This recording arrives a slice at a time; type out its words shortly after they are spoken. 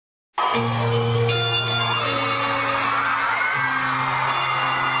Oh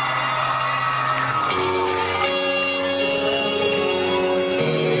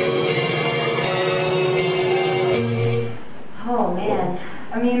man,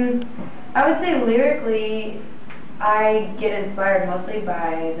 I mean, I would say lyrically, I get inspired mostly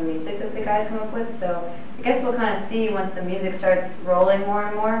by the music that the guys come up with, so I guess we'll kind of see once the music starts rolling more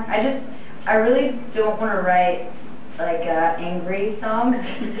and more. I really don't want to write like angry songs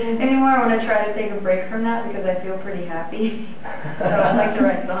anymore. I want to try to take a break from that because I feel pretty happy. So I like to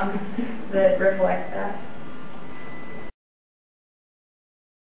write songs that reflect that.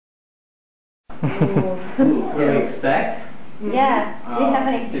 What do you expect? Yeah, we have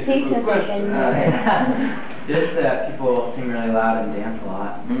an expectation. Just that people sing really loud and dance a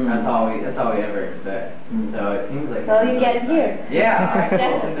lot. That's all we ever expect. So it seems like. Well, you get it here. Yeah,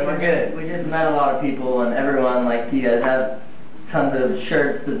 alright, cool. So we're good. We just met a lot of people, and everyone, like you guys, have tons of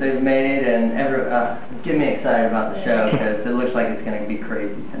shirts that they've made, and get me excited about the show because it looks like it's going to be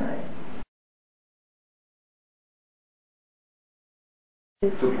crazy tonight. To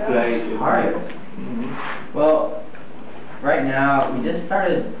play hard. Well, right now we just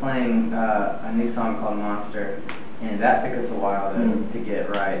started playing a new song called Monster, and that took us a while to get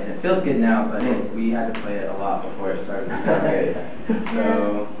right. And it feels good now, but we had to play it a lot before it started to sound good.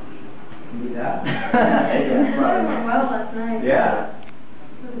 So do that. Yeah, probably went well last night. Yeah.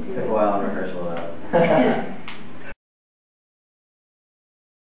 Took a while in rehearsal though.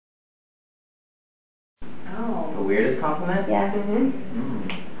 The weirdest compliment? Yeah.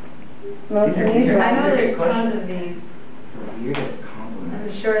 Most unusual. I know there's tons of these. The weirdest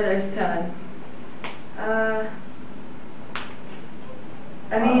compliment. I'm sure there's tons.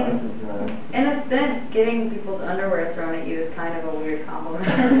 I mean, in a sense, getting people's underwear thrown at you is kind of a weird compliment.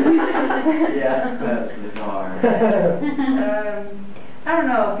 Yeah, that's bizarre. I don't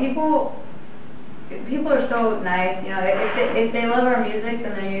know. People are so nice. You know, if they love our music,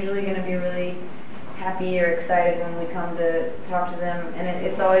 then they're usually going to be really happy or excited when we come to talk to them, and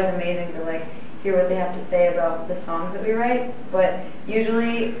it's always amazing to like hear what they have to say about the songs that we write. But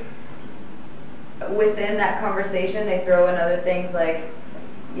usually within that conversation they throw in other things like,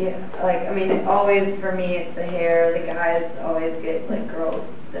 I mean, always for me it's the hair. The guys always get like girls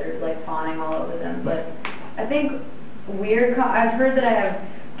that are like fawning all over them. But I think I've heard that I have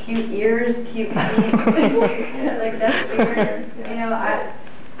cute ears, cute feet. Like that's weird. You know,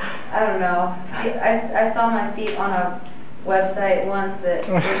 I don't know. I saw my feet on a website once that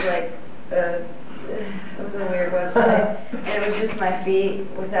was like, it was a weird website, and it was just my feet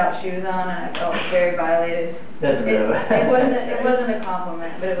without shoes on, and I felt very violated. It wasn't a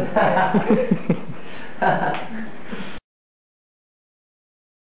compliment, but it was good.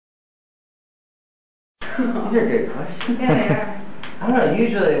 These are good questions. Yeah, they are. I don't know,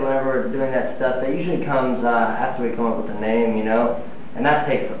 usually whenever we're doing that stuff, that usually comes after we come up with a name, you know? And that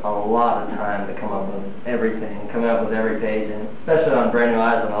takes a lot of time to come up with everything, coming up with every page, and especially on Brand New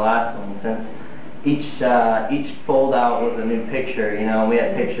Eyes on the last one, since each fold out was a new picture, you know, and we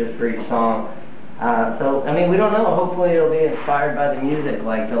had pictures for each song. So, I mean, we don't know. Hopefully it'll be inspired by the music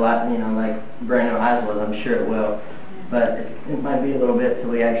like the last, you know, like Brand New Eyes was. I'm sure it will. But it might be a little bit till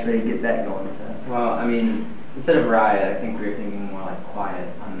we actually get that going. So. Well, I mean, instead of riot, I think we were thinking more like quiet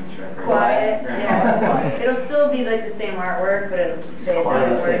on this record. Quiet, yeah. Quiet. It'll still be like the same artwork, but it'll just say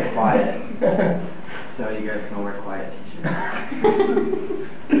quiet. Quiet. So you guys can wear quiet t-shirts.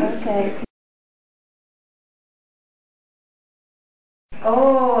 Okay.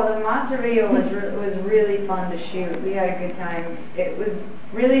 Oh, the monster video was really fun to shoot. We had a good time. It was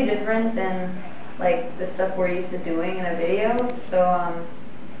really different than like the stuff we're used to doing in a video. So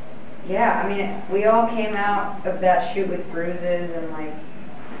yeah, I mean, we all came out of that shoot with bruises and like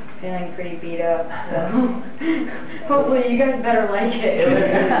feeling pretty beat up. So hopefully you guys better like it.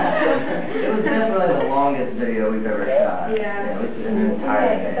 It was definitely the longest video we've ever shot. Yeah. It was an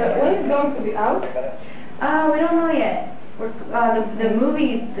entire day. When is it going to be out? We don't know yet. The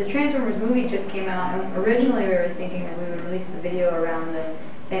Transformers movie just came out, and originally we were thinking that we would release the video around the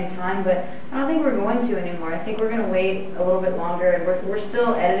same time, but I don't think we're going to anymore. I think we're going to wait a little bit longer, and we're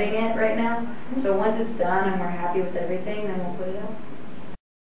still editing it right now. So once it's done and we're happy with everything, then we'll put it out.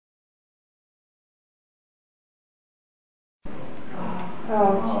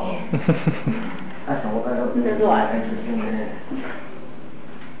 Oh, There's a lot interesting in it.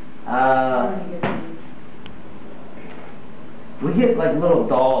 We get like little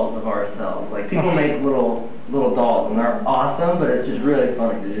dolls of ourselves. Like people make little dolls, and they're awesome. But it's just really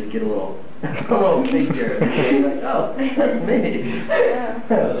funny to just get a little figure. And like, oh, that's me. Yeah.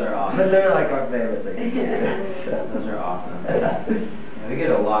 Those are awesome. But they're like our favorite things. Yeah. Those are awesome. Yeah, we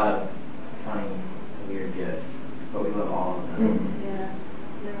get a lot of funny, weird gifts, but we love all of them. Yeah,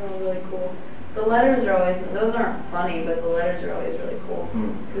 they're all really cool. The letters are always, those aren't funny, but the letters are always really cool.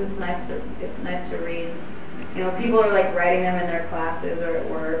 Because it's nice to read. You know, people are like writing them in their classes or at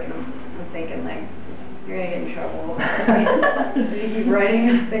work, and I'm thinking like, you're gonna get in trouble. You keep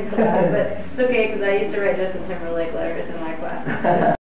writing things like that, but it's okay because I used to write Justin Timberlake letters in my class.